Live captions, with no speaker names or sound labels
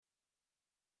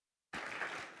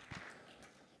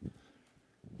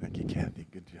Kathy.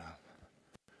 Good job.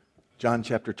 John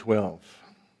chapter 12.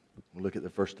 We'll look at the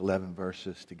first 11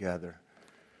 verses together.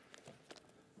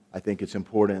 I think it's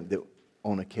important that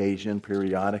on occasion,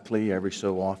 periodically, every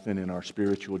so often in our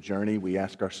spiritual journey, we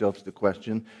ask ourselves the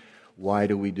question, why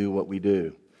do we do what we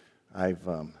do? I've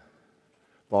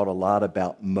thought a lot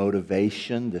about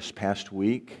motivation this past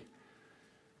week.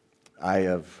 I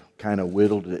have kind of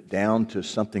whittled it down to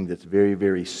something that's very,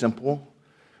 very simple.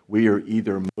 We are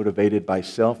either motivated by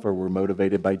self or we're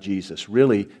motivated by Jesus.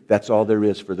 Really, that's all there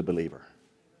is for the believer.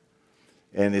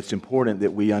 And it's important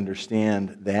that we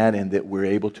understand that and that we're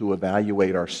able to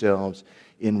evaluate ourselves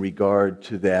in regard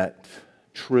to that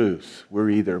truth. We're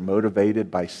either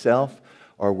motivated by self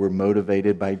or we're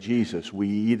motivated by Jesus. We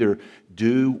either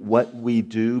do what we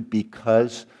do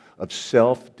because of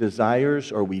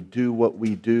self-desires or we do what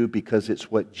we do because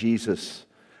it's what Jesus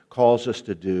calls us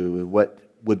to do and what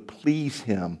would please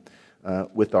Him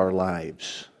with our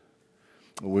lives.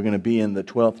 We're going to be in the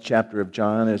 12th chapter of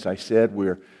John. As I said,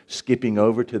 we're skipping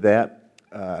over to that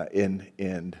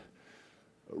in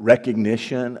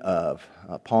recognition of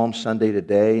Palm Sunday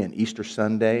today and Easter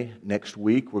Sunday next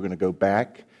week. We're going to go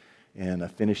back and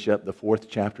finish up the 4th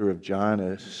chapter of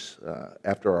John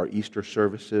after our Easter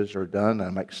services are done.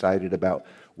 I'm excited about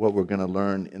what we're going to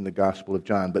learn in the Gospel of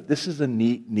John. But this is a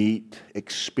neat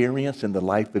experience in the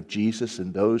life of Jesus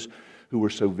and those who were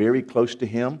so very close to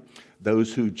Him,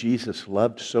 those who Jesus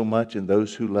loved so much and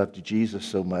those who loved Jesus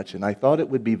so much. And I thought it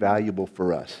would be valuable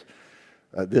for us.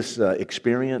 This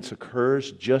experience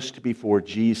occurs just before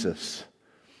Jesus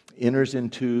enters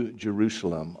into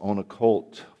Jerusalem on a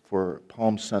colt for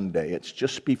Palm Sunday. It's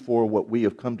just before what we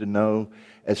have come to know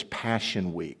as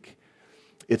Passion Week.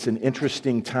 It's an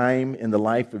interesting time in the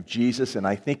life of Jesus, and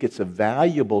I think it's a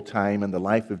valuable time in the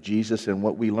life of Jesus, and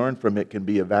what we learn from it can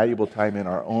be a valuable time in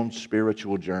our own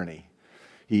spiritual journey.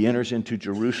 He enters into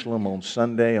Jerusalem on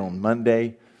Sunday. On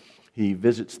Monday, he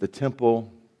visits the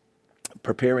temple,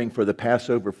 preparing for the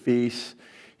Passover feast.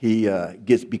 He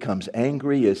becomes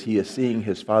angry as he is seeing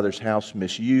his Father's house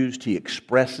misused. He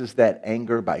expresses that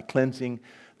anger by cleansing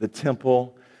the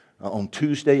temple. On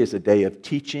Tuesday is a day of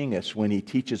teaching. It's when he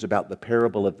teaches about the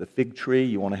parable of the fig tree.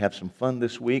 You want to have some fun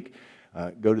this week?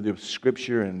 Go to the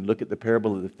Scripture and look at the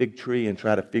parable of the fig tree and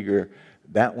try to figure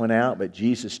that one out. But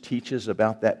Jesus teaches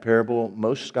about that parable.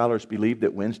 Most scholars believe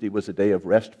that Wednesday was a day of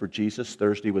rest for Jesus.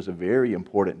 Thursday was a very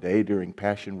important day during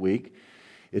Passion Week.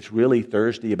 It's really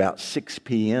Thursday about 6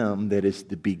 p.m. that is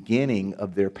the beginning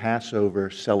of their Passover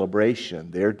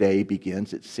celebration. Their day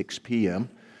begins at 6 p.m.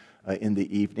 In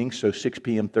the evening. So 6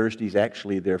 p.m. Thursday is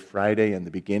actually their Friday and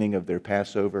the beginning of their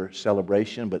Passover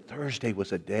celebration. But Thursday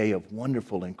was a day of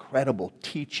wonderful, incredible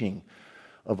teaching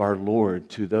of our Lord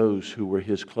to those who were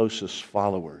His closest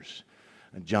followers.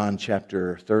 John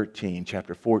chapter 13,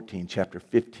 chapter 14, chapter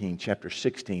 15, chapter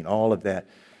 16, all of that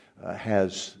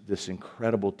has this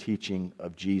incredible teaching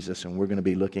of Jesus, and we're going to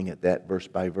be looking at that verse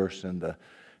by verse in the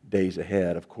days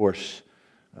ahead. Of course,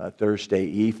 Thursday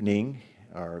evening,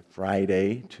 or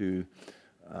Friday, to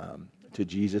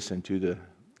Jesus and to the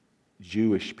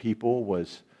Jewish people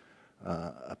was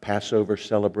a Passover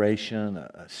celebration,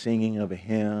 a singing of a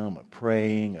hymn, a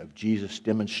praying of Jesus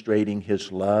demonstrating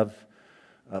His love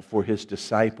for His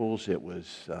disciples. It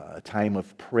was a time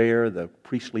of prayer, the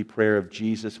priestly prayer of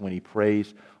Jesus when He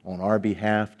prays on our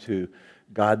behalf to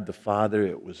God the Father.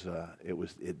 It was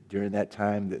during that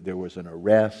time that there was an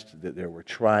arrest, that there were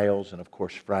trials, and of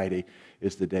course Friday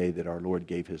is the day that our Lord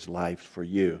gave His life for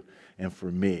you and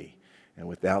for me. And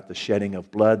without the shedding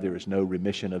of blood, there is no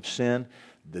remission of sin.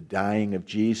 The dying of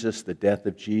Jesus, the death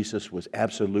of Jesus was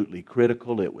absolutely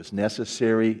critical. It was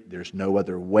necessary. There's no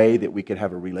other way that we could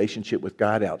have a relationship with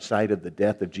God outside of the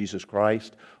death of Jesus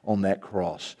Christ on that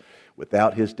cross.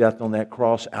 Without His death on that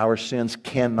cross, our sins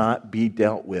cannot be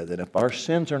dealt with. And if our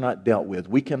sins are not dealt with,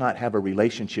 we cannot have a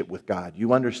relationship with God.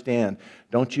 You understand,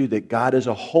 don't you, that God is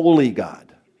a holy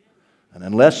God. And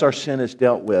unless our sin is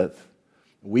dealt with,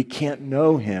 we can't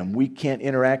know Him. We can't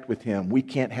interact with Him. We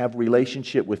can't have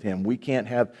relationship with Him. We can't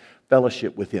have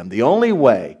fellowship with Him. The only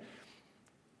way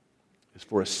is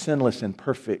for a sinless and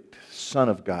perfect Son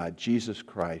of God, Jesus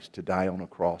Christ, to die on a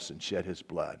cross and shed His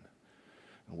blood.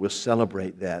 And we'll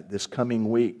celebrate that this coming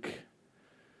week.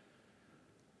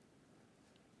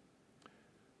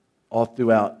 All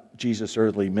throughout Jesus'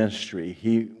 earthly ministry,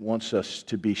 He wants us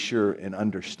to be sure and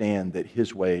understand that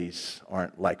His ways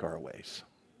aren't like our ways.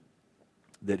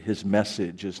 That His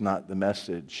message is not the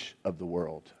message of the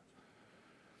world.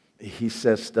 He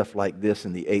says stuff like this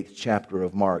in the 8th chapter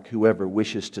of Mark: whoever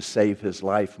wishes to save his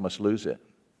life must lose it.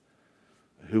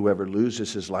 Whoever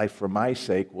loses his life for my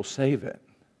sake will save it.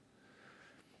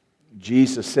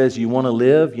 Jesus says, you want to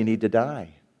live, you need to die.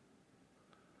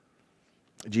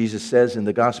 Jesus says in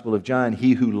the Gospel of John,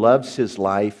 he who loves his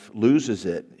life loses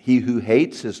it. He who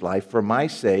hates his life for my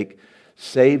sake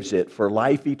saves it for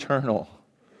life eternal.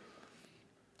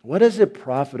 What does it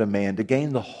profit a man to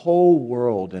gain the whole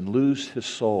world and lose his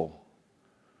soul?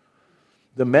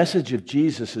 The message of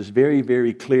Jesus is very,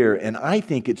 very clear, and I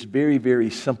think it's very, very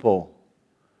simple.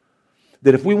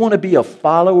 That if we want to be a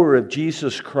follower of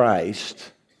Jesus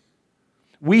Christ,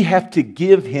 we have to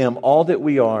give Him all that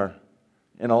we are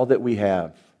and all that we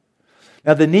have.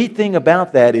 Now, the neat thing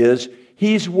about that is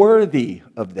He's worthy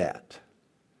of that.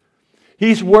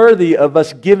 He's worthy of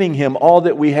us giving Him all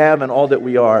that we have and all that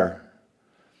we are.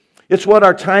 It's what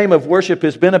our time of worship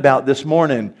has been about this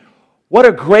morning. What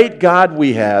a great God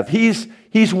we have. He's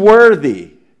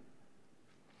worthy.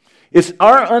 It's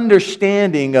our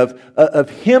understanding of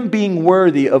Him being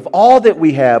worthy of all that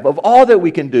we have, of all that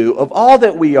we can do, of all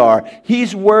that we are.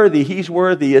 He's worthy. He's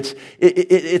worthy.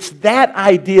 It's that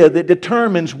idea that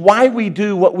determines why we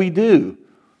do what we do.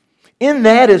 In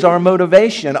that is our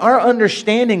motivation. Our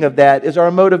understanding of that is our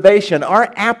motivation.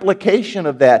 Our application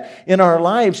of that in our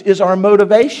lives is our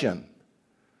motivation.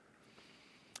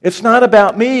 It's not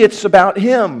about me, it's about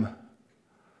Him.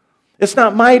 It's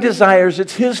not my desires,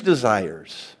 it's His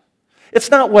desires.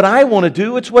 It's not what I want to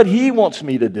do, it's what He wants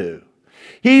me to do.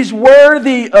 He's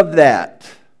worthy of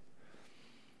that.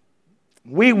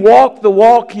 We walk the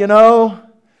walk,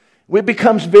 it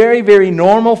becomes very, very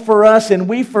normal for us, and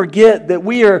we forget that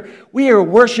we are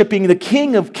worshiping the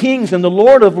King of Kings and the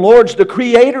Lord of Lords, the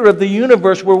Creator of the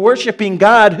universe. We're worshiping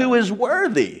God who is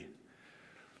worthy.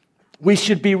 We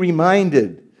should be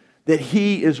reminded that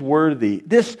He is worthy.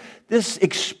 This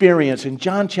experience in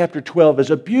John chapter 12 is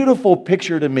a beautiful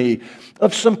picture to me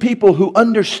of some people who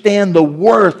understand the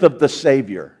worth of the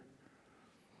Savior.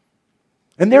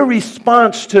 And their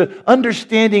response to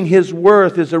understanding His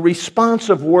worth is a response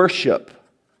of worship.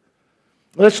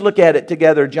 Let's look at it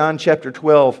together. John chapter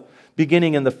 12,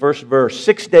 beginning in the first verse.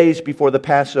 6 days before the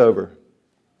Passover.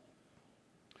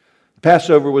 The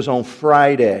Passover was on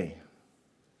Friday.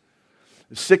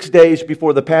 6 days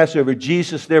before the Passover,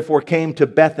 Jesus therefore came to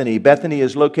Bethany. Bethany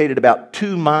is located about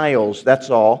 2 miles, that's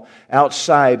all,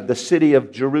 outside the city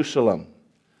of Jerusalem.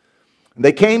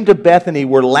 They came to Bethany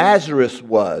where Lazarus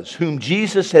was, whom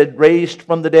Jesus had raised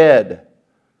from the dead.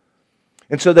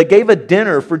 And so they gave a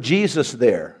dinner for Jesus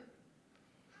there.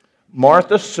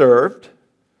 Martha served.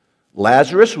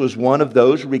 Lazarus was one of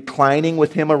those reclining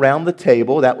with Him around the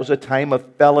table. That was a time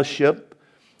of fellowship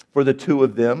for the two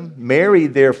of them. Mary,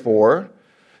 therefore,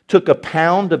 took a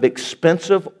pound of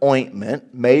expensive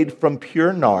ointment made from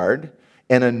pure nard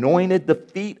and anointed the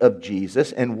feet of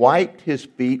Jesus and wiped His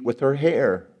feet with her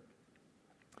hair.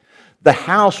 The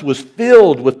house was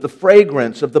filled with the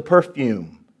fragrance of the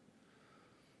perfume.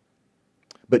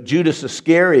 But Judas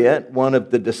Iscariot, one of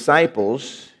the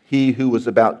disciples, he who was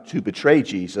about to betray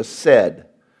Jesus, said,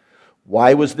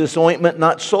 "Why was this ointment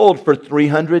not sold for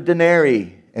 300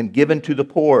 denarii and given to the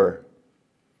poor?"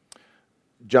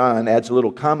 John adds a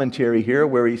little commentary here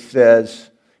where he says,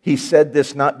 he said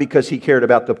this not because he cared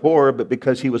about the poor, but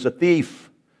because he was a thief.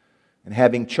 And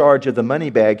having charge of the money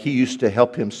bag, he used to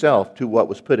help himself to what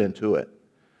was put into it.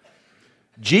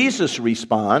 Jesus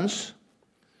responds,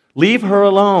 "Leave her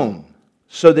alone,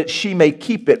 so that she may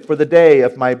keep it for the day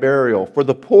of my burial. For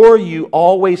the poor you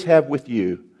always have with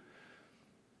you,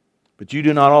 but you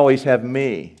do not always have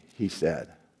me," he said.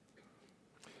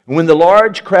 When the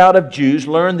large crowd of Jews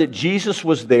learned that Jesus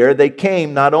was there, they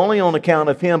came not only on account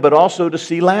of Him, but also to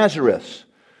see Lazarus,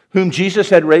 whom Jesus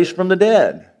had raised from the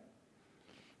dead.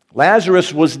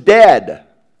 Lazarus was dead.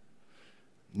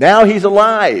 Now he's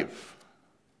alive.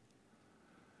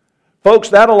 Folks,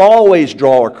 that'll always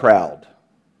draw a crowd,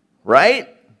 right?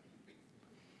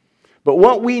 But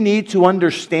what we need to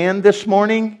understand this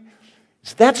morning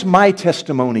is that's my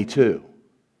testimony too.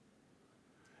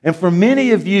 And for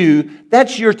many of you,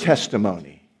 that's your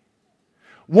testimony.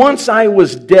 Once I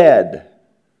was dead,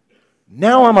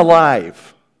 now I'm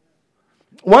alive.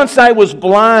 Once I was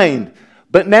blind,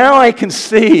 but now I can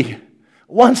see.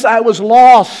 Once I was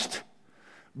lost,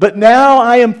 but now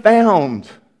I am found.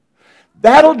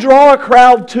 That'll draw a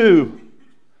crowd too.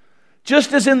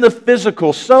 Just as in the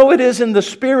physical, so it is in the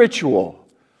spiritual.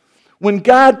 When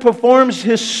God performs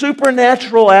His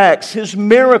supernatural acts, His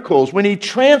miracles, when He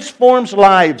transforms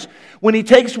lives, when He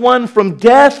takes one from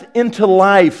death into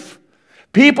life,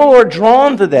 people are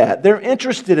drawn to that. They're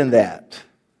interested in that.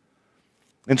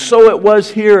 And so it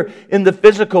was here in the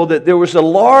physical that there was a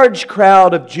large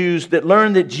crowd of Jews that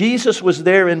learned that Jesus was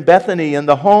there in Bethany in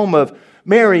the home of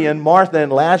Mary and Martha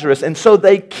and Lazarus. And so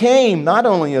they came not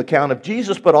only on account of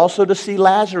Jesus, but also to see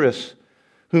Lazarus,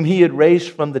 whom he had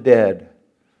raised from the dead.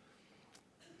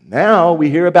 Now we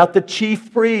hear about the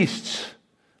chief priests.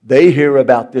 They hear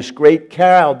about this great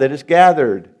crowd that is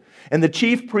gathered. And the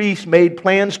chief priests made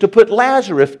plans to put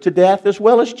Lazarus to death as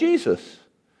well as Jesus,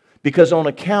 because on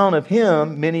account of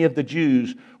him, many of the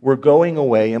Jews were going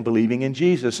away and believing in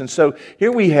Jesus. And so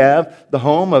here we have the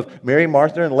home of Mary,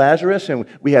 Martha, and Lazarus, and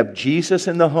we have Jesus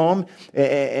in the home,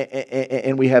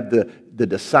 and we have the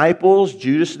disciples,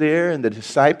 Judas there, and the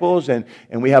disciples, and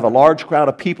we have a large crowd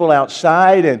of people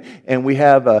outside, and we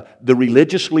have the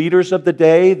religious leaders of the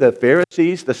day, the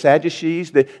Pharisees, the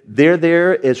Sadducees, they're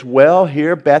there as well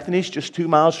here. Bethany's just 2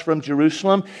 miles from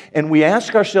Jerusalem, and we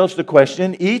ask ourselves the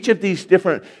question, each of these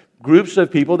different groups of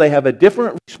people, they have a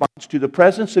different response to the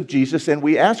presence of Jesus, and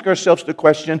we ask ourselves the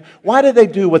question, why do they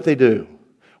do what they do?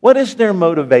 What is their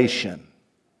motivation?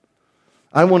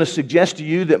 I want to suggest to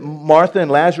you that Martha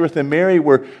and Lazarus and Mary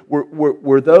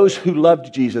were those who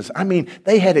loved Jesus. I mean,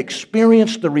 they had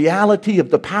experienced the reality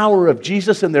of the power of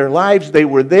Jesus in their lives. They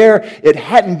were there. It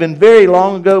hadn't been very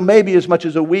long ago, maybe as much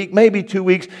as a week, maybe 2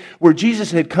 weeks, where Jesus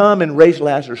had come and raised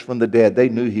Lazarus from the dead. They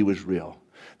knew he was real.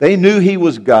 They knew he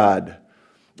was God.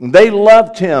 They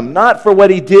loved him, not for what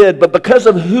he did, but because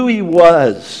of who he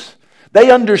was.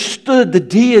 They understood the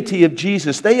deity of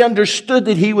Jesus. They understood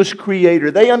that he was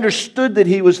creator. They understood that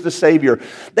he was the Savior.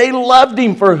 They loved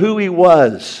him for who he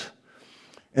was.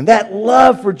 And that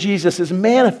love for Jesus is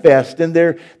manifest in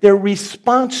their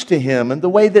response to him and the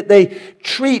way that they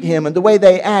treat him and the way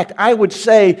they act. I would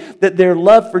say that their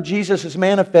love for Jesus is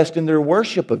manifest in their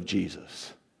worship of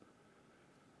Jesus.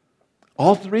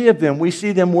 All three of them, we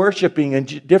see them worshiping in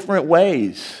different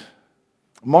ways.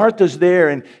 Martha's there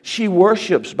and she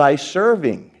worships by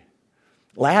serving.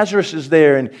 Lazarus is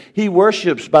there and he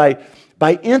worships by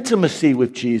intimacy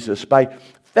with Jesus, by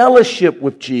fellowship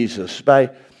with Jesus,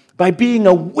 by being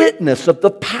a witness of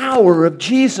the power of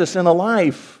Jesus in a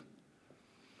life.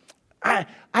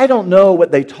 I don't know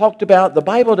what they talked about. The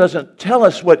Bible doesn't tell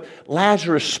us what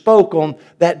Lazarus spoke on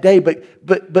that day,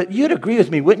 but you'd agree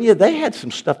with me, wouldn't you? They had some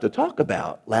stuff to talk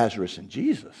about, Lazarus and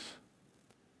Jesus.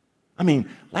 I mean,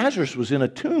 Lazarus was in a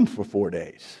tomb for 4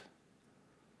 days.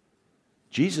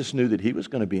 Jesus knew that he was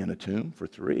going to be in a tomb for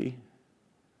 3.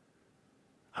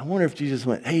 I wonder if Jesus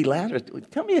went, hey, Lazarus,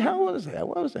 tell me, how was that?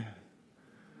 What was that?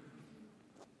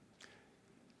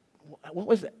 What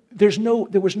was that?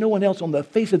 There was no one else on the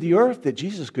face of the earth that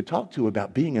Jesus could talk to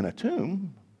about being in a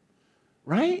tomb,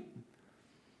 right?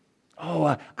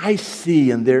 Oh, I see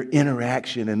in their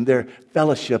interaction and their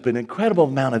fellowship an incredible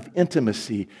amount of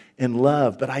intimacy and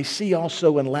love. But I see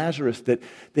also in Lazarus that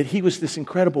he was this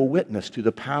incredible witness to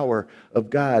the power of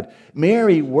God.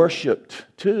 Mary worshiped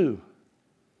too.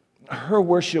 Her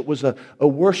worship was a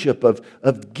worship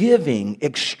of giving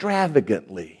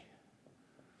extravagantly.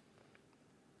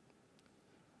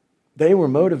 They were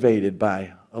motivated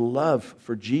by a love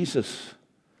for Jesus.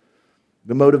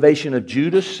 The motivation of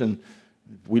Judas, and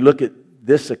we look at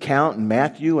this account in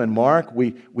Matthew and Mark,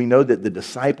 we know that the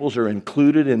disciples are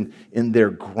included in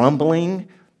their grumbling.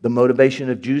 The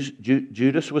motivation of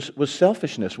Judas was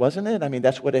selfishness, wasn't it? I mean,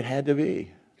 that's what it had to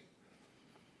be.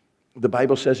 The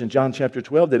Bible says in John chapter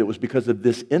 12 that it was because of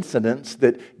this incident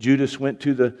that Judas went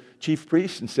to the chief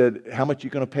priests and said, how much are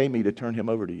you going to pay me to turn him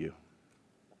over to you?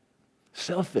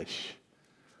 Selfish.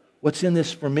 What's in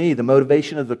this for me? The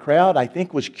motivation of the crowd, I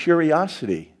think, was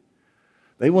curiosity.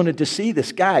 They wanted to see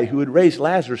this guy who had raised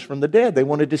Lazarus from the dead. They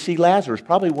wanted to see Lazarus,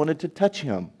 probably wanted to touch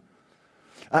him.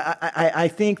 I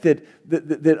think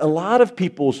that a lot of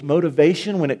people's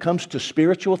motivation when it comes to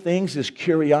spiritual things is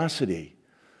curiosity.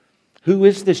 Who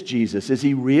is this Jesus? Is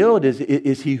he real?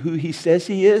 Is he who he says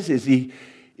he is? Is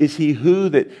he who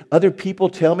that other people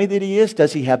tell me that he is?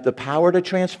 Does he have the power to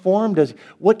transform?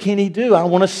 What can he do? I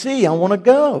want to see. I want to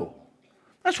go.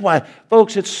 That's why,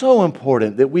 folks, it's so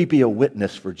important that we be a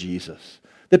witness for Jesus.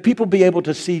 That people be able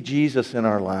to see Jesus in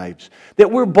our lives.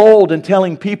 That we're bold in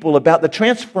telling people about the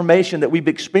transformation that we've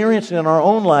experienced in our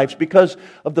own lives because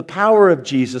of the power of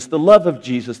Jesus, the love of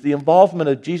Jesus, the involvement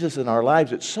of Jesus in our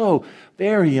lives. It's so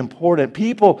very important.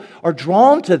 People are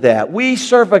drawn to that. We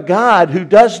serve a God who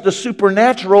does the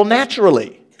supernatural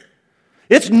naturally.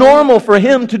 It's normal for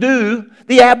him to do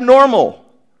the abnormal.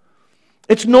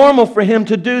 It's normal for him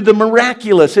to do the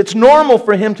miraculous. It's normal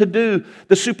for him to do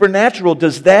the supernatural.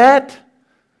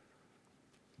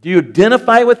 Do you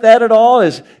identify with that at all?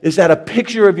 Is that a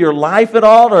picture of your life at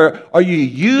all? Or are you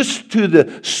used to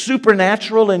the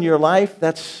supernatural in your life?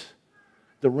 That's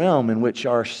the realm in which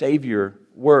our Savior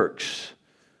works.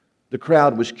 The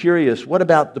crowd was curious. What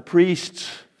about the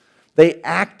priests? They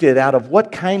acted out of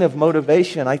what kind of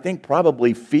motivation? I think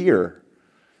probably fear.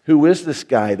 Who is this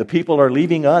guy? The people are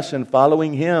leaving us and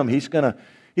following him. He's going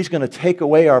to take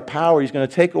away our power. He's going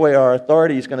to take away our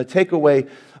authority. He's going to take away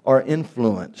our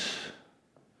influence.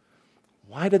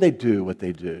 Why do they do what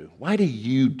they do? Why do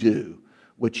you do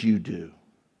what you do?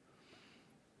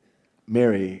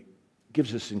 Mary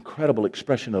gives this incredible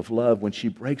expression of love when she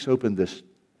breaks open this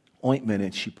ointment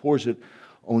and she pours it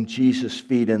on Jesus'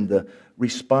 feet, and the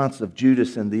response of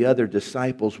Judas and the other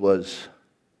disciples was,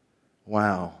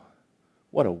 wow,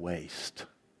 what a waste.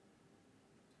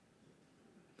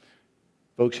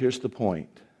 Folks, here's the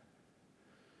point.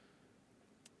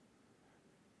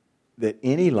 That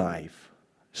any life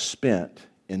spent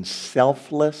in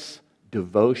selfless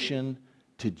devotion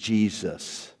to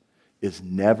Jesus is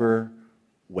never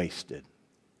wasted.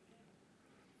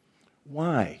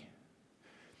 Why?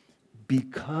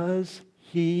 Because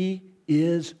he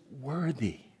is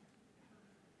worthy.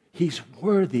 He's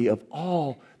worthy of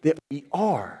all that we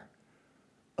are,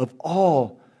 of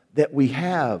all that we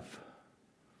have.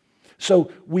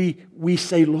 So we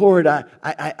say, Lord,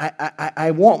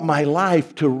 I want my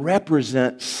life to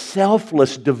represent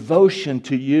selfless devotion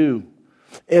to you.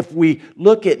 If we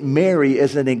look at Mary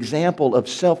as an example of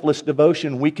selfless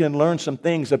devotion, we can learn some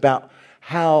things about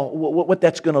what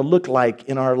that's going to look like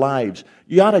in our lives.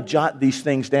 You ought to jot these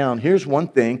things down. Here's one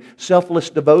thing. Selfless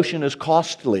devotion is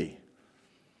costly.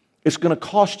 It's going to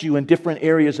cost you in different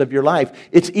areas of your life.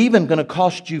 It's even going to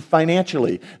cost you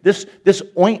financially. This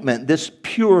ointment, this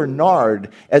pure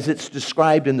nard, as it's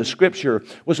described in the Scripture,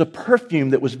 was a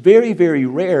perfume that was very, very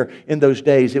rare in those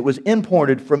days. It was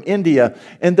imported from India.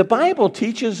 And the Bible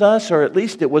teaches us, or at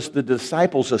least it was the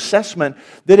disciples' assessment,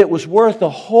 that it was worth a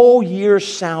whole year's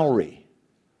salary.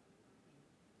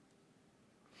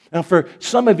 Now, for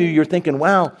some of you, you're thinking,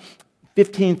 wow,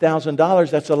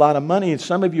 $15,000, that's a lot of money. And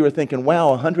some of you are thinking,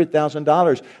 wow,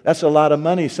 $100,000, that's a lot of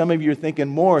money. Some of you are thinking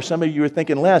more. Some of you are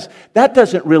thinking less. That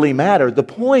doesn't really matter. The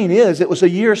point is, it was a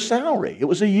year's salary. It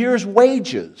was a year's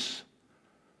wages.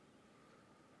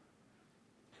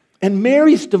 And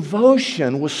Mary's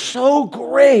devotion was so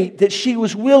great that she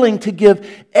was willing to give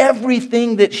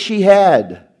everything that she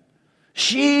had.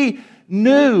 She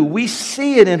knew, we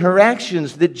see it in her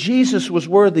actions, that Jesus was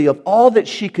worthy of all that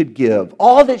she could give.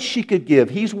 All that she could give.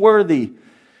 He's worthy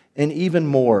and even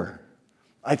more.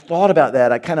 I thought about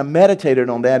that. I kind of meditated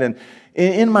on that. And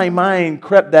in my mind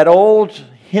crept that old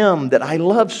hymn that I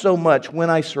love so much, When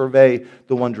I Survey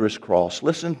the Wondrous Cross.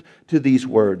 Listen to these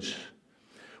words.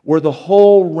 Were the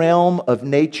whole realm of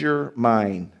nature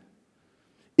mine,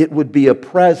 it would be a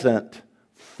present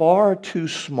far too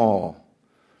small.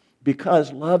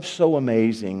 Because love so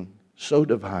amazing, so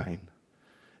divine,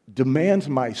 demands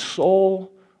my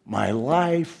soul, my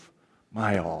life,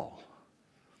 my all.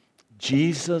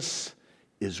 Jesus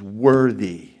is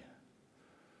worthy.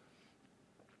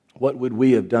 What would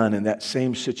we have done in that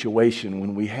same situation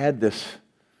when we had this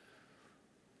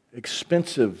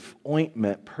expensive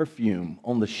ointment, perfume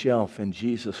on the shelf and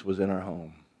Jesus was in our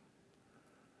home?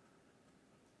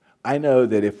 I know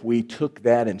that if we took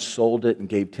that and sold it and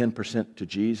gave 10% to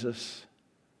Jesus,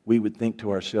 we would think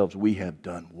to ourselves, we have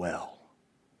done well.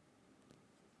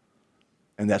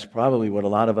 And that's probably what a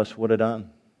lot of us would have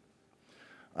done.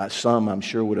 Some, I'm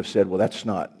sure, would have said, well, that's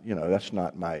not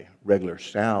my regular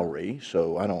salary,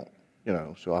 so I don't,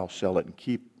 so I'll sell it and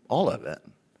keep all of it.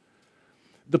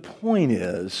 The point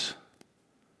is,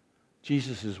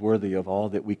 Jesus is worthy of all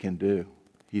that we can do.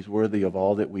 He's worthy of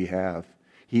all that we have.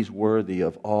 He's worthy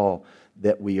of all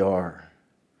that we are.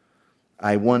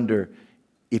 I wonder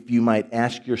if you might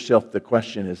ask yourself the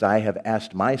question, as I have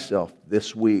asked myself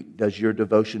this week, does your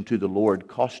devotion to the Lord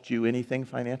cost you anything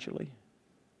financially?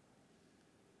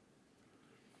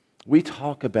 We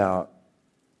talk about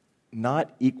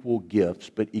not equal gifts,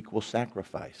 but equal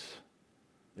sacrifice.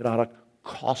 It ought to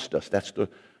cost us. That's the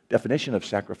definition of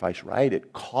sacrifice, right?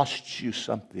 It costs you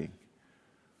something.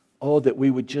 Oh, that we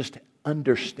would just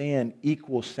understand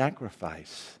equal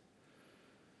sacrifice.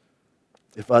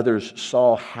 If others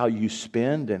saw how you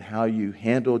spend and how you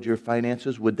handled your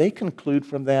finances, would they conclude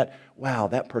from that, wow,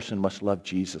 that person must love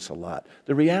Jesus a lot?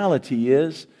 The reality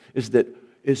is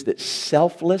that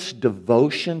selfless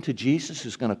devotion to Jesus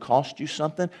is going to cost you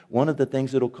something. One of the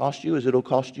things it'll cost you is it'll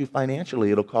cost you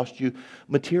financially. It'll cost you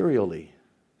materially.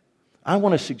 I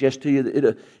want to suggest to you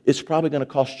that it's probably going to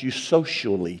cost you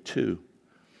socially too.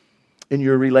 In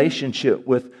your relationship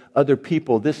with other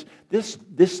people, this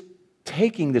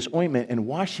taking this ointment and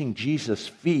washing Jesus'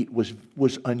 feet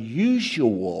was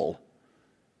unusual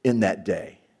in that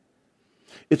day.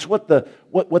 It's what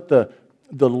the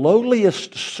the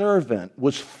lowliest servant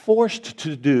was forced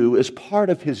to do as part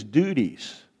of his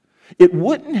duties. It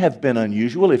wouldn't have been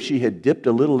unusual if she had dipped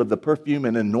a little of the perfume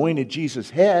and anointed Jesus'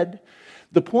 head.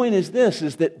 The point is this,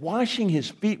 is that washing his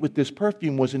feet with this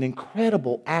perfume was an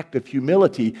incredible act of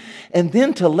humility. And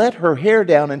then to let her hair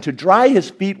down and to dry his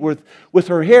feet with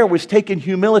her hair was taking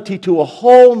humility to a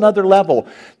whole nother level.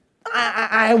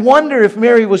 I wonder if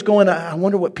Mary was going, I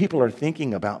wonder what people are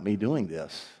thinking about me doing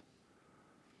this.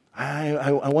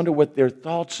 I wonder what their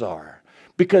thoughts are.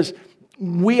 Because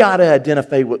we ought to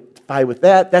identify with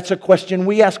that. That's a question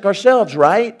we ask ourselves,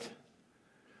 right?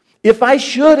 If I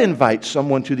should invite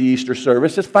someone to the Easter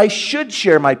service, if I should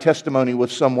share my testimony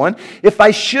with someone, if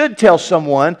I should tell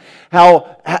someone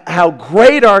how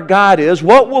great our God is,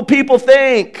 what will people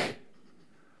think?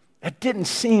 That didn't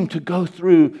seem to go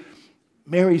through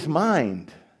Mary's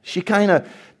mind. She kind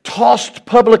of tossed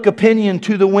public opinion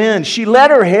to the wind. She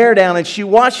let her hair down and she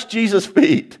washed Jesus'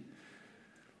 feet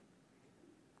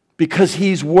because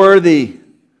he's worthy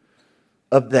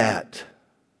of that.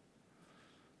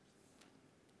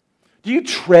 Do you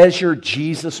treasure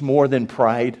Jesus more than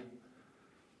pride?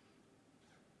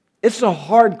 It's a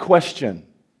hard question.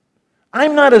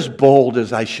 I'm not as bold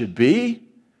as I should be.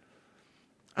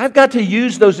 I've got to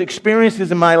use those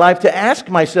experiences in my life to ask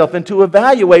myself and to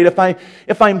evaluate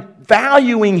if I'm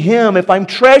valuing him, if I'm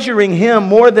treasuring him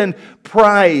more than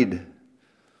pride.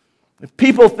 If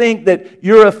people think that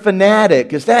you're a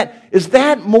fanatic, is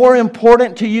that more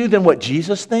important to you than what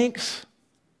Jesus thinks?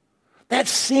 That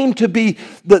seemed to be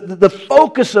the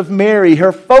focus of Mary.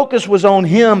 Her focus was on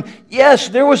him. Yes,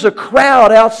 there was a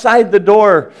crowd outside the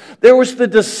door. There was the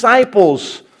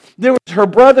disciples. There was her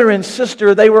brother and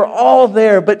sister. They were all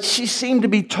there, but she seemed to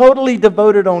be totally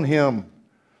devoted on him,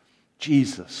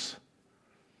 Jesus.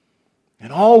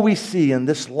 And all we see in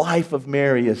this life of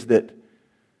Mary is that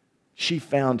she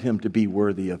found him to be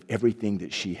worthy of everything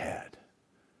that she had.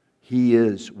 He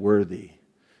is worthy.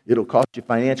 It'll cost you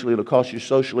financially. It'll cost you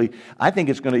socially. I think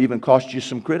it's going to even cost you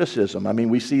some criticism. I mean,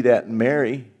 we see that in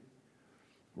Mary,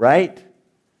 right?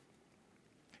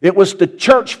 It was the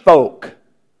church folk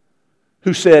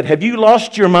who said, "Have you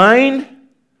lost your mind?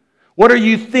 What are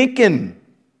you thinking?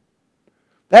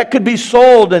 That could be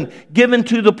sold and given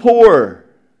to the poor."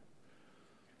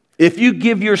 If you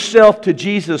give yourself to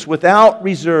Jesus without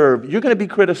reserve, you're going to be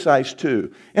criticized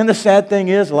too. And the sad thing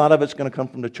is, a lot of it's going to come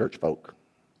from the church folk.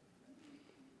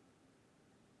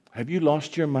 Have you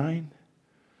lost your mind?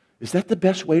 Is that the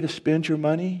best way to spend your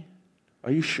money? Are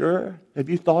you sure? Have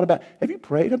you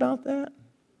prayed about that?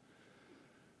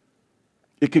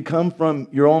 It could come from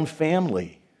your own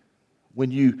family when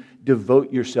you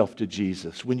devote yourself to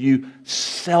Jesus, when you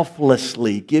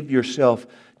selflessly give yourself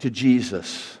to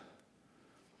Jesus.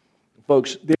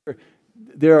 Folks,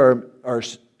 there are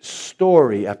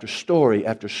story after story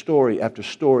after story after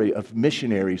story of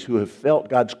missionaries who have felt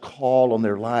God's call on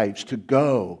their lives to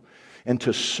go and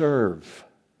to serve.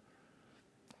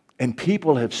 And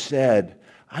people have said,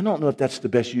 "I don't know if that's the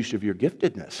best use of your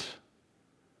giftedness.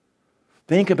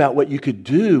 Think about what you could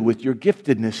do with your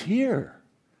giftedness here."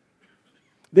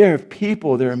 There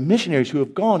are missionaries who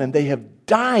have gone and they have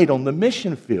died on the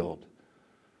mission field.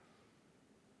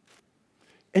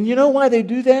 And you know why they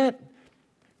do that?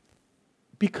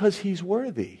 Because he's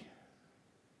worthy.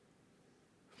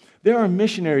 There are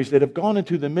missionaries that have gone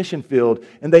into the mission field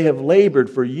and they have labored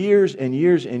for years and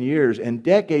years and years and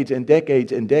decades and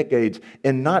decades and decades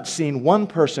and not seen one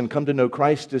person come to know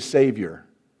Christ as Savior.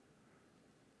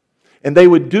 And they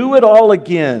would do it all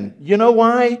again. You know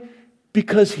why?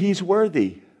 Because he's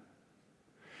worthy.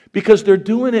 Because they're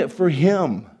doing it for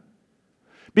him.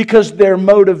 Because their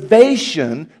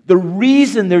motivation, the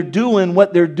reason they're doing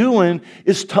what they're doing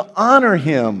is to honor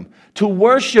him, to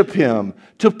worship him,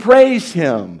 to praise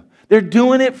him. They're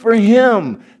doing it for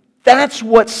him. That's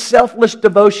what selfless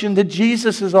devotion to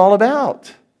Jesus is all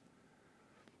about.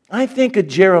 I think of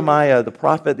Jeremiah, the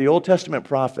prophet, the Old Testament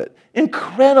prophet.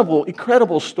 Incredible,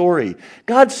 incredible story.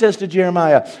 God says to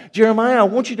Jeremiah, "Jeremiah, I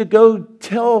want you to go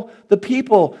tell the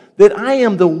people that I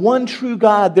am the one true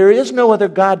God. There is no other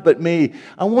God but me.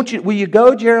 Will you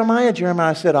go, Jeremiah?"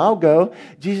 Jeremiah said, "I'll go."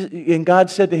 And God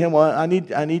said to him, "Well, I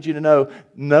need you to know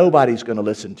nobody's going to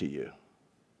listen to you."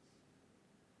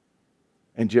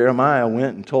 And Jeremiah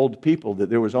went and told the people that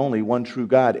there was only one true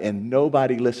God, and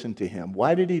nobody listened to him.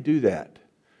 Why did he do that?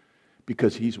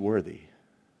 Because he's worthy.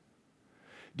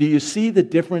 Do you see the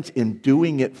difference in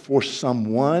doing it for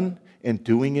someone and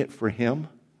doing it for him?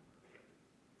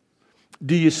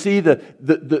 Do you see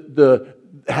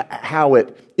how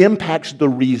it impacts the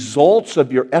results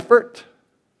of your effort?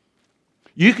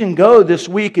 You can go this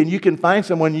week and you can find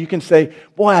someone and you can say,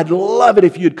 "Boy, I'd love it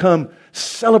if you'd come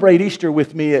celebrate Easter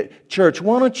with me at church.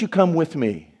 Why don't you come with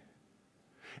me?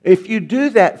 If you do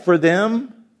that for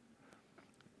them,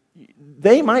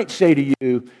 they might say to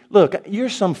you, look, you're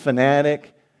some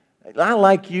fanatic. I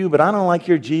like you, but I don't like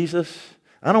your Jesus.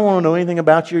 I don't want to know anything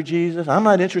about your Jesus. I'm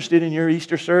not interested in your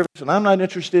Easter service, and I'm not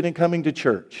interested in coming to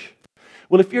church.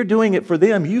 Well, if you're doing it for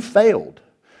them, you failed.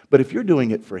 But if you're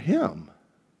doing it for Him,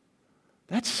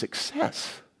 that's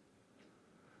success.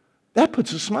 That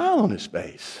puts a smile on His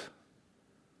face.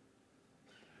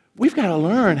 We've got to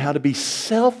learn how to be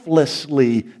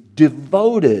selflessly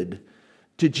devoted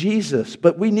to Jesus.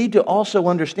 But we need to also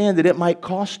understand that it might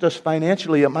cost us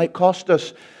financially. It might cost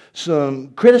us some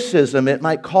criticism. It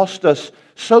might cost us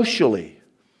socially.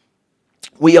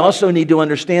 We also need to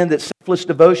understand that selfless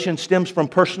devotion stems from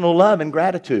personal love and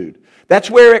gratitude. That's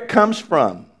where it comes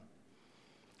from.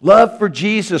 Love for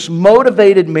Jesus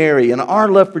motivated Mary, and our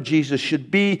love for Jesus should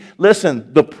be,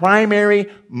 listen, the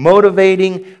primary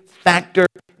motivating factor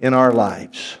in our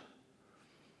lives.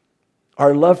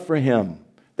 Our love for Him,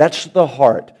 that's the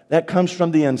heart. That comes from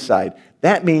the inside.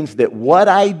 That means that what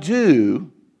I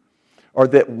do, or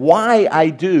that why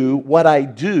I do what I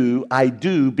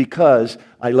do because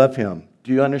I love Him.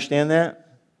 Do you understand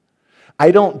that?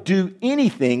 I don't do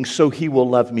anything so He will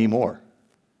love me more.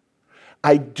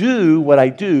 I do what I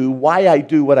do, why I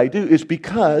do what I do is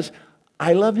because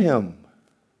I love Him.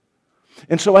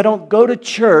 And so I don't go to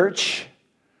church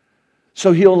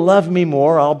so He'll love me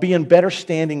more. I'll be in better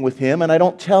standing with Him, and I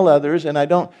don't tell others, and I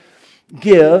don't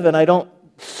give, and I don't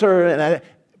serve, and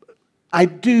I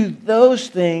do those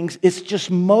things. It's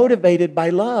just motivated by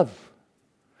love.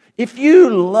 If you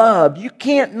love, you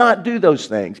can't not do those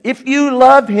things. If you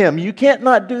love Him, you can't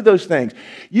not do those things.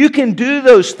 You can do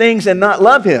those things and not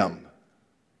love Him.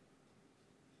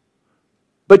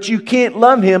 But you can't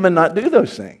love Him and not do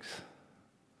those things.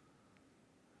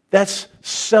 That's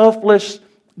selfless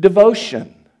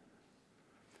devotion.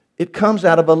 It comes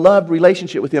out of a love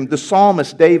relationship with Him. The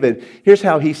psalmist David, here's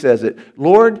how he says it.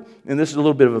 Lord, and this is a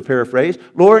little bit of a paraphrase,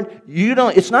 Lord,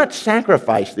 it's not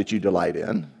sacrifice that you delight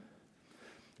in.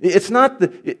 It's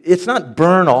not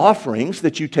burnt offerings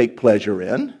that you take pleasure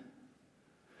in.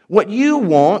 What you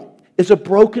want is a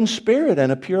broken spirit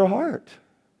and a pure heart.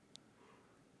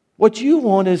 What you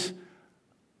want is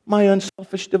my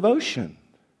unselfish devotion.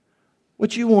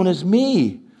 What you want is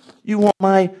me. You want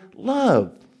my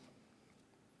love.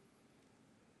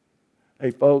 Hey,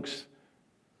 folks,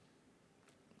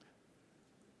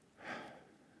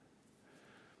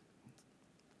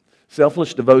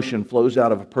 selfless devotion flows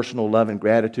out of a personal love and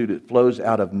gratitude. It flows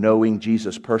out of knowing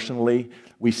Jesus personally.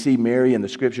 We see Mary in the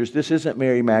Scriptures. This isn't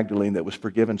Mary Magdalene that was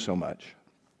forgiven so much.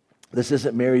 This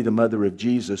isn't Mary, the mother of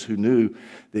Jesus, who knew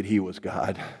that He was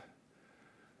God.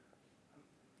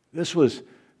 This was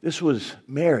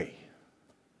Mary,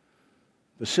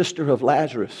 the sister of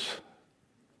Lazarus.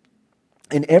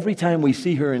 And every time we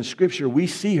see her in Scripture, we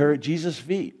see her at Jesus'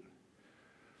 feet.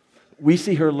 We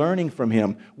see her learning from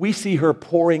Him. We see her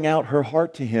pouring out her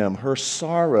heart to Him, her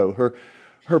sorrow,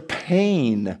 her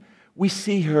pain. We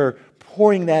see her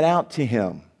pouring that out to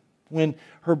Him when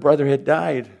her brother had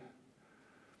died.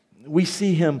 We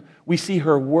see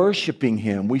her worshiping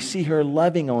Him. We see her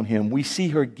loving on Him. We see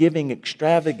her giving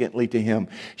extravagantly to Him.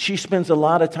 She spends a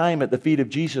lot of time at the feet of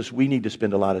Jesus. We need to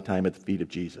spend a lot of time at the feet of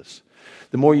Jesus.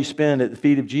 The more you spend at the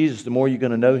feet of Jesus, the more you're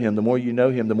going to know Him. The more you know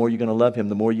Him, the more you're going to love Him.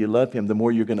 The more you love Him, the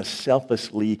more you're going to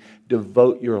selflessly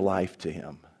devote your life to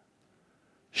Him.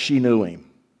 She knew Him.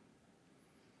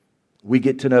 We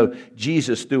get to know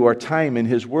Jesus through our time in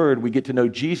His Word. We get to know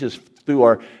Jesus through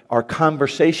our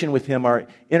conversation with Him, our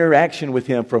interaction with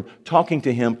Him, from talking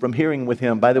to Him, from hearing with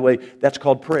Him. By the way, that's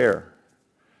called prayer.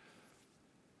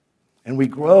 And we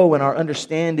grow in our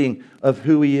understanding of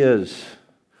who He is.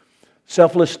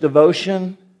 Selfless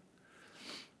devotion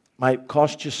might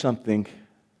cost you something.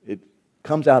 It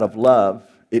comes out of love.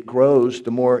 It grows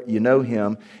the more you know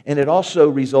Him. And it also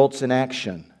results in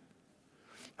action.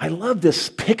 I love this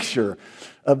picture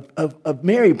of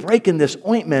Mary breaking this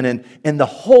ointment, and the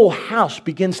whole house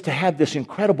begins to have this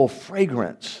incredible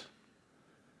fragrance.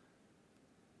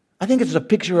 I think it's a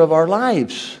picture of our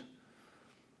lives.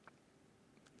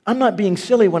 I'm not being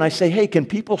silly when I say, hey, can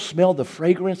people smell the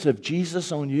fragrance of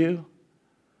Jesus on you?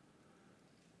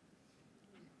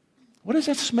 What does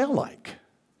that smell like?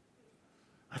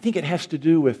 I think it has to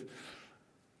do with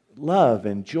love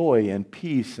and joy and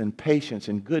peace and patience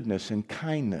and goodness and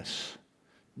kindness,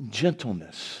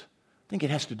 gentleness. I think it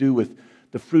has to do with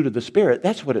the fruit of the Spirit.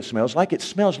 That's what it smells like. It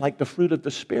smells like the fruit of the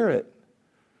Spirit.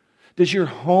 Does your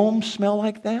home smell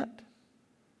like that?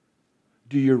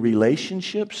 Do your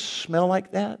relationships smell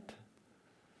like that?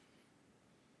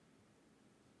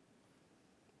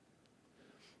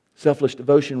 Selfless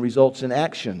devotion results in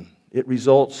action. It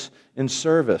results in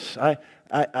service.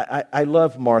 I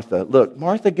love Martha. Look,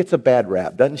 Martha gets a bad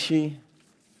rap, doesn't she?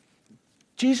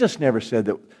 Jesus never said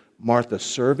that Martha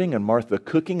serving and Martha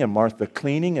cooking and Martha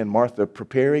cleaning and Martha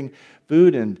preparing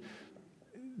food and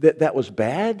that was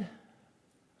bad.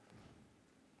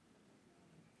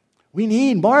 We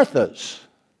need Marthas.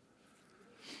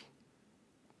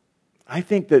 I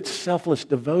think that selfless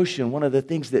devotion, one of the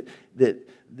things that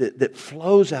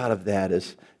flows out of that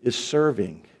is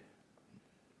serving.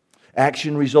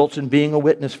 Action results in being a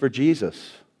witness for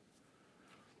Jesus.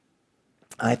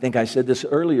 I think I said this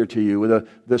earlier to you.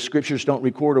 The scriptures don't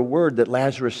record a word that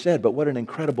Lazarus said, but what an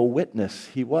incredible witness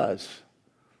he was.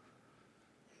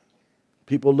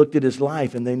 People looked at his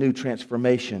life and they knew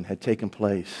transformation had taken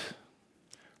place.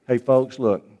 Hey folks,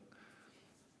 look.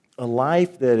 A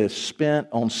life that is spent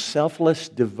on selfless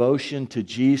devotion to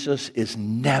Jesus is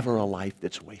never a life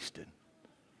that's wasted.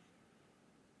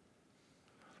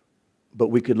 But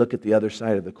we could look at the other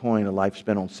side of the coin, a life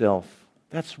spent on self.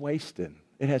 That's wasted.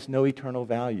 It has no eternal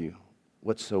value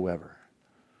whatsoever.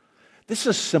 This is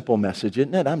a simple message,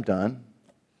 isn't it? I'm done.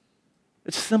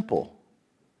 It's simple.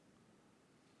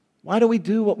 Why do we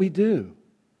do what we do?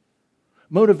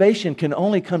 Motivation can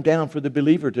only come down for the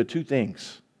believer to two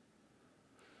things.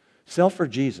 Self or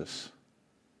Jesus.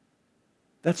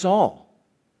 That's all.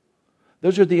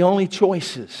 Those are the only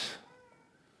choices.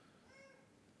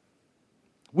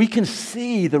 We can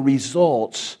see the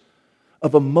results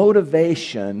of a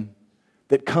motivation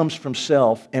that comes from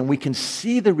self, and we can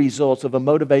see the results of a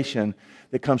motivation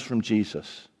that comes from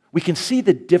Jesus. We can see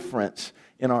the difference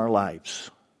in our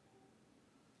lives.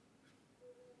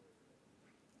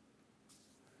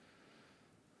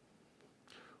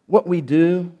 What we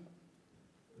do,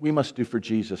 we must do for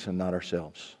Jesus and not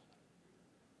ourselves.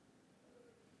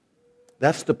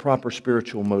 That's the proper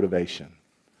spiritual motivation.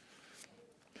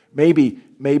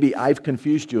 Maybe I've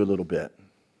confused you a little bit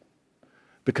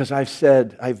because I've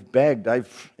said, I've begged,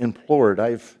 I've implored,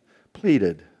 I've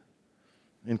pleaded,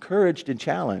 encouraged and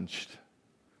challenged.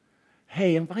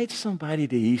 Hey, invite somebody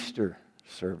to Easter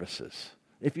services.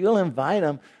 If you'll invite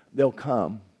them, they'll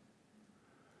come.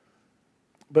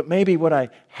 But maybe what I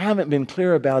haven't been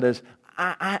clear about is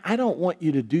I don't want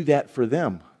you to do that for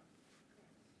them.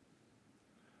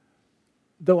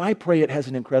 Though I pray it has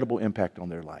an incredible impact on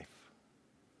their life.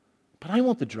 But I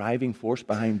want the driving force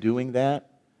behind doing that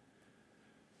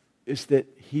is that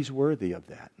He's worthy of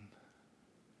that.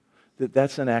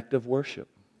 That's an act of worship.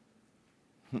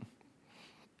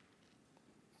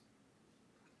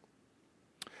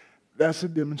 That's a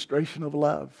demonstration of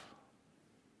love.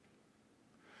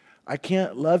 I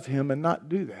can't love Him and not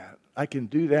do that. I can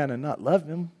do that and not love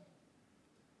Him.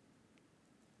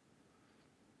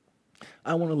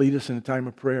 I want to lead us in a time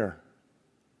of prayer.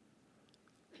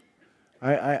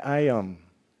 I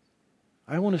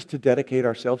want us to dedicate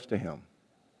ourselves to Him.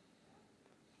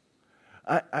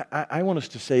 I want us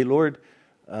to say, Lord,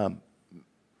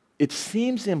 it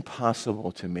seems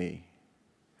impossible to me,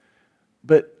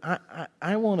 but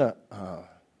I want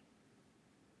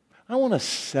to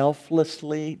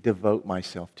selflessly devote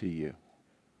myself to You.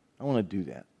 I want to do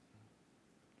that.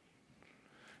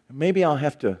 Maybe I'll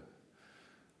have to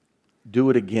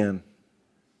do it again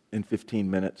in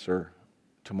 15 minutes or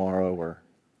tomorrow, or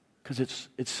because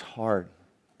it's hard.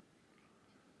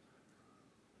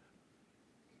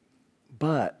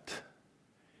 But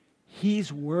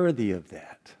He's worthy of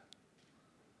that.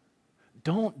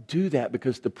 Don't do that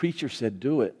because the preacher said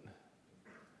do it.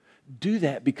 Do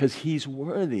that because He's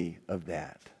worthy of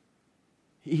that.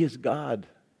 He is God.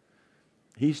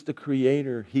 He's the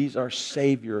Creator. He's our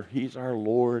Savior. He's our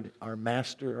Lord, our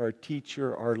Master, our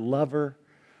Teacher, our Lover,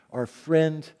 our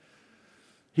Friend.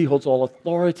 He holds all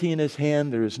authority in His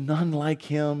hand. There is none like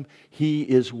Him. He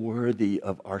is worthy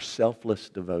of our selfless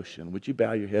devotion. Would you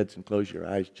bow your heads and close your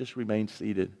eyes? Just remain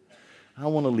seated. I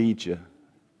want to lead you.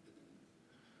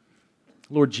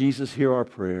 Lord Jesus, hear our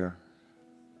prayer.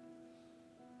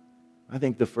 I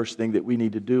think the first thing that we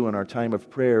need to do in our time of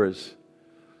prayer is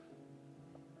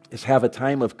have a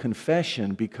time of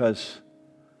confession, because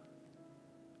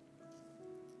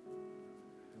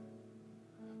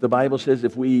the Bible says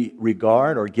if we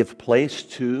regard or give place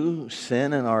to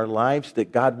sin in our lives,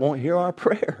 that God won't hear our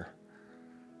prayer.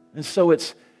 And so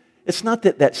it's not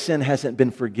that sin hasn't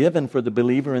been forgiven for the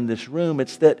believer in this room.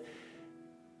 It's that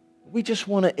we just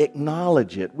want to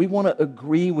acknowledge it. We want to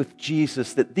agree with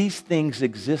Jesus that these things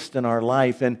exist in our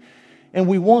life. And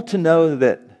we want to know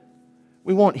that,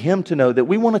 we want Him to know that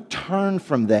we want to turn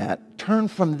from that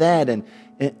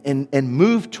and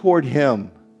move toward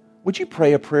Him. Would you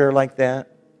pray a prayer like that?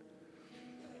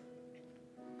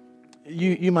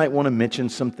 you might want to mention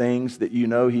some things that you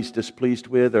know He's displeased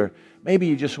with, or maybe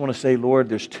you just want to say, Lord,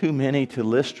 there's too many to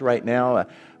list right now,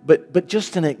 but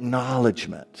just an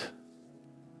acknowledgement.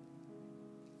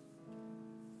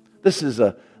 This is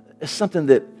something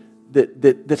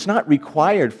that's not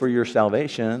required for your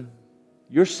salvation.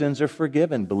 Your sins are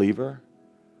forgiven, believer,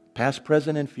 past,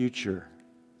 present, and future.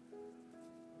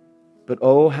 But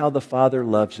oh, how the Father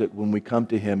loves it when we come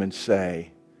to Him and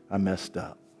say, I messed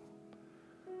up.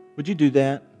 Would you do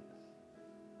that?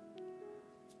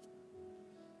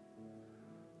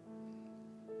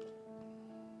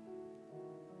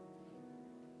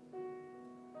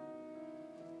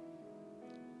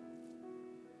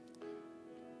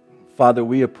 Father,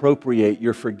 we appropriate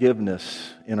your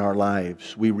forgiveness in our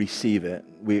lives. We receive it.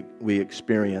 We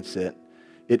experience it.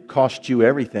 It cost you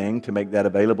everything to make that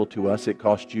available to us. It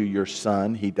cost you your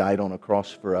Son. He died on a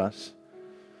cross for us.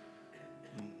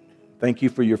 Thank you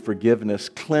for your forgiveness.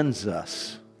 Cleanse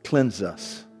us. Cleanse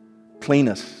us. Clean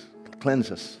us.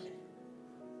 Cleanse us.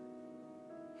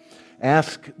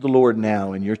 Ask the Lord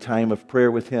now in your time of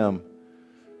prayer with Him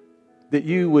that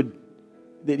He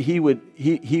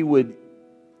would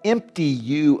empty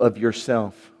you of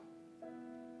yourself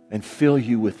and fill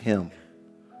you with Him.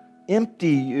 Empty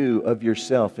you of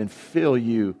yourself and fill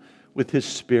you with His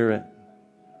Spirit.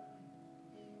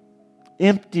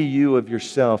 Empty you of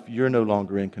yourself. You're no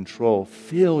longer in control.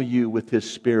 Fill you with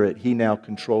His Spirit. He now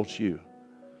controls you.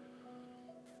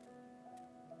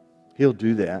 He'll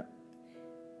do that.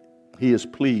 He is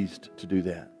pleased to do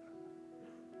that.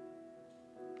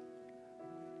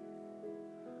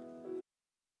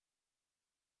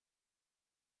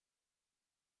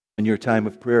 In your time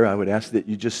of prayer, I would ask that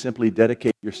you just simply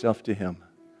dedicate yourself to Him.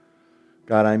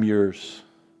 God, I'm yours.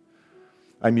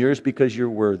 I'm yours because you're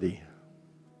worthy.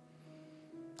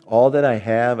 All that I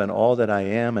have and all that I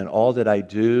am and all that I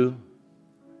do,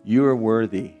 you are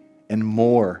worthy. And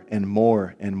more and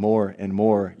more and more and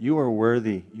more. You are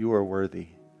worthy. You are worthy.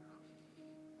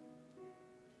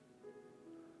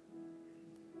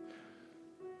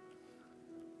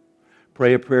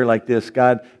 Pray a prayer like this.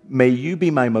 God, may you be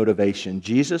my motivation.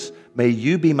 Jesus, may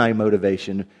you be my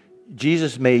motivation.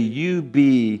 Jesus, may you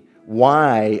be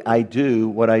why I do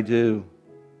what I do.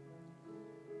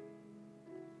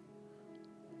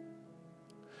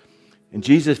 And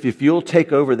Jesus, if you'll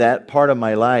take over that part of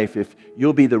my life, if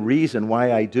you'll be the reason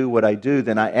why I do what I do,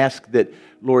 then I ask that,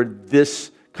 Lord,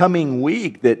 this coming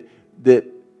week that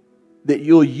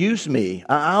you'll use me.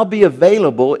 I'll be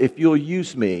available if you'll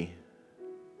use me.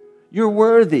 You're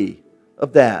worthy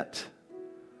of that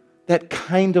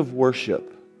kind of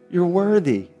worship. You're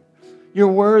worthy.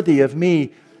 You're worthy of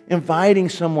me inviting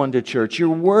someone to church. You're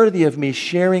worthy of me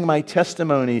sharing my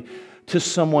testimony to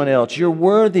someone else. You're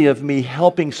worthy of me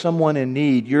helping someone in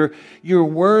need. You're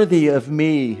worthy of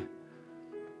me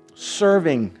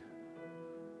serving.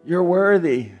 You're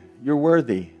worthy. You're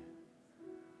worthy.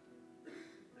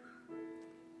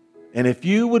 And if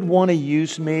you would want to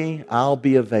use me, I'll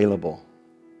be available.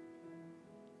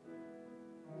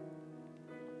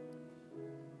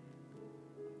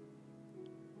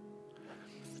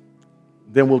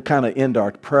 Then we'll kind of end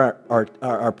our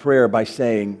prayer by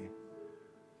saying,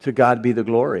 to God be the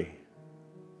glory.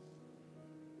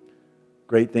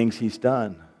 Great things He's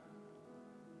done.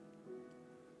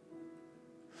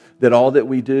 That all that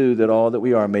we do, that all that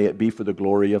we are, may it be for the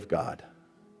glory of God.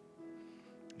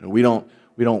 We don't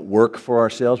work for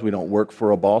ourselves. We don't work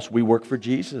for a boss. We work for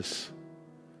Jesus.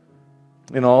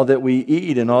 And all that we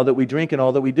eat and all that we drink and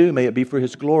all that we do, may it be for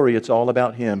His glory. It's all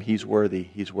about Him. He's worthy.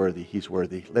 He's worthy. He's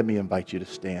worthy. Let me invite you to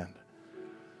stand.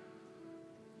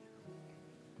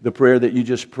 The prayer that you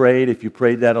just prayed, if you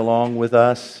prayed that along with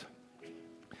us,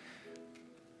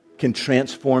 can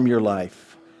transform your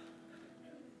life.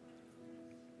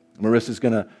 Marissa's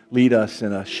going to lead us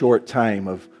in a short time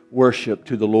of worship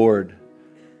to the Lord.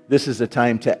 This is a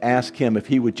time to ask Him if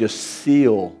He would just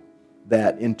seal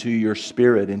that into your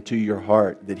spirit, into your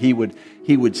heart, that He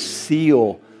would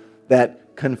seal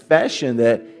that confession,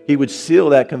 that He would seal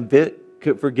that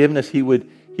forgiveness, He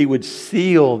would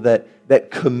seal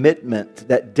that commitment,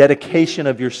 that dedication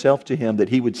of yourself to Him, that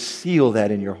He would seal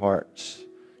that in your hearts.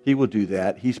 He will do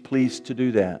that. He's pleased to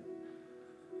do that.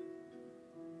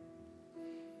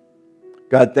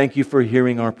 God, thank you for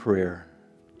hearing our prayer.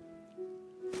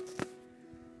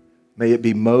 May it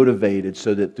be motivated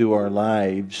so that through our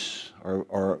lives,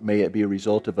 or may it be a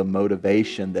result of a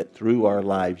motivation that through our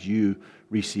lives you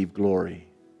receive glory.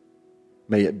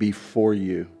 May it be for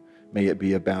you. May it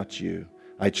be about you.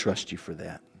 I trust you for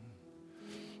that.